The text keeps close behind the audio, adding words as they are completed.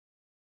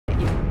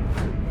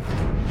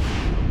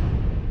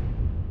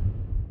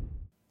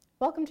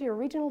Welcome to your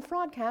regional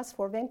broadcast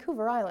for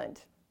Vancouver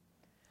Island.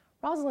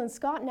 Rosalind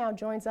Scott now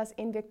joins us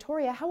in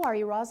Victoria. How are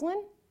you,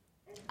 Rosalind?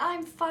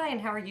 I'm fine.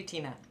 How are you,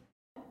 Tina?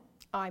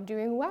 I'm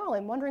doing well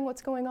and wondering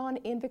what's going on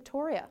in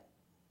Victoria.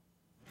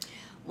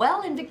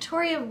 Well, in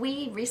Victoria,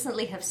 we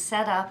recently have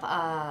set up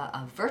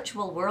a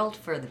virtual world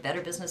for the Better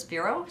Business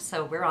Bureau.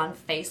 So we're on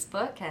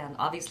Facebook, and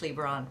obviously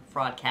we're on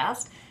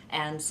Broadcast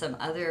and some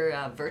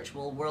other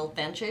virtual world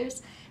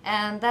ventures.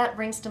 And that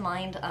brings to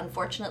mind,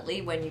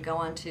 unfortunately, when you go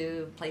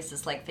onto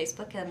places like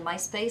Facebook and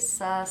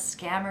MySpace,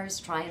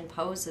 scammers try and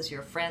pose as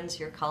your friends,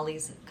 your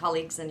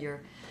colleagues, and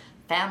your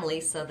family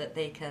so that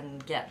they can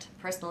get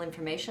personal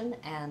information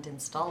and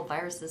install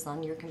viruses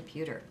on your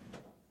computer.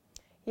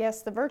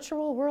 Yes, the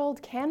virtual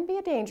world can be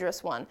a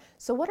dangerous one.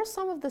 So what are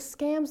some of the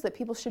scams that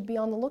people should be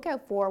on the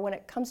lookout for when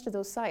it comes to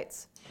those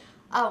sites?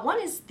 One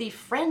is the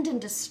friend in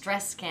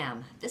distress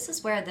scam. This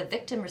is where the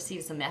victim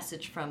receives a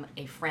message from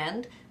a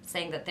friend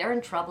saying that they're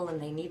in trouble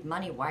and they need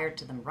money wired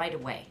to them right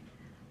away.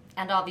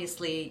 And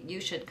obviously,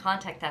 you should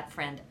contact that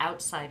friend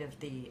outside of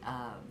the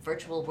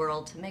virtual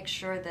world to make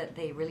sure that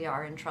they really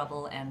are in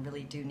trouble and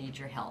really do need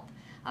your help.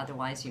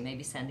 Otherwise, you may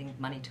be sending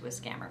money to a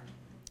scammer.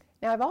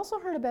 Now, I've also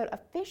heard about a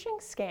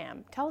phishing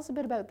scam. Tell us a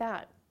bit about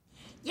that.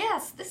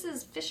 Yes, this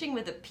is phishing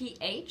with a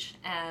PH,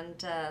 and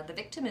the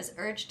victim is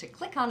urged to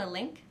click on a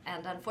link,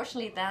 and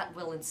unfortunately that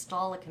will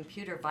install a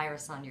computer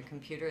virus on your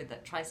computer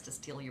that tries to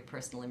steal your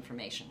personal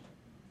information.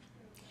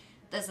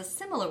 There's a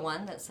similar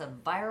one that's a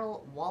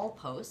viral wall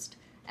post,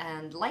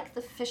 and like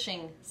the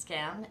phishing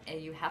scam,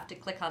 you have to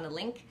click on a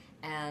link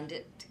and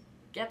it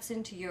gets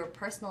into your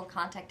personal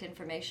contact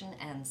information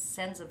and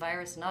sends a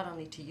virus not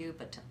only to you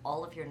but to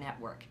all of your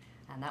network,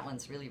 and that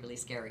one's really, really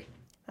scary.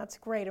 That's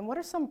great. And what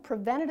are some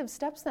preventative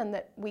steps then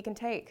that we can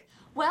take?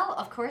 Well,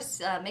 of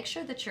course, make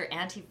sure that your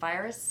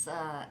antivirus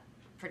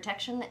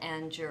protection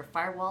and your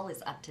firewall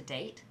is up to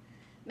date.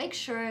 Make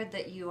sure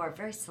that you are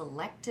very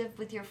selective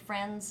with your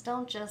friends.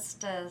 Don't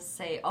just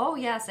say, oh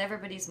yes,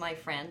 everybody's my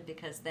friend,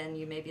 because then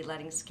you may be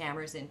letting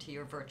scammers into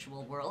your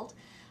virtual world.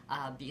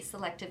 Be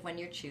selective when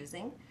you're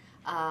choosing.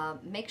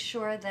 Make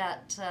sure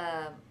that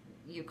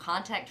you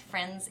contact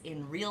friends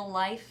in real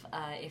life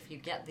if you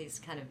get these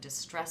kind of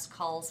distress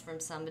calls from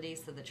somebody,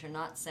 so that you're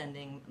not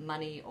sending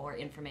money or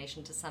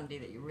information to somebody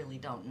that you really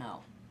don't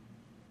know.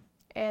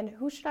 And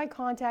who should I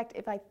contact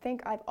if I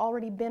think I've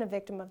already been a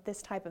victim of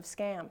this type of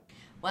scam?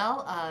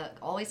 Well,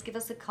 always give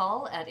us a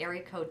call at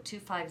area code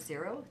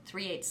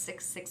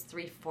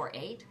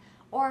 250-386-6348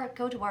 or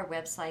go to our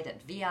website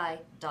at vi.bbb.org.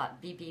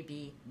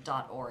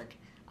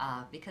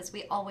 Because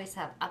we always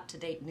have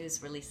up-to-date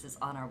news releases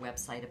on our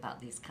website about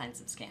these kinds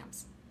of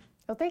scams.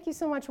 Well, thank you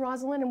so much,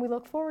 Rosalind, and we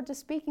look forward to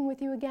speaking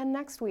with you again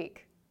next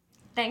week.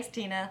 Thanks,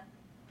 Tina.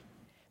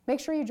 Make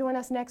sure you join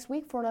us next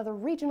week for another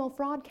regional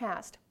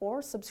broadcast,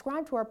 or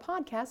subscribe to our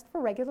podcast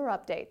for regular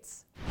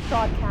updates.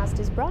 Broadcast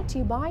is brought to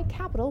you by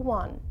Capital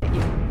One.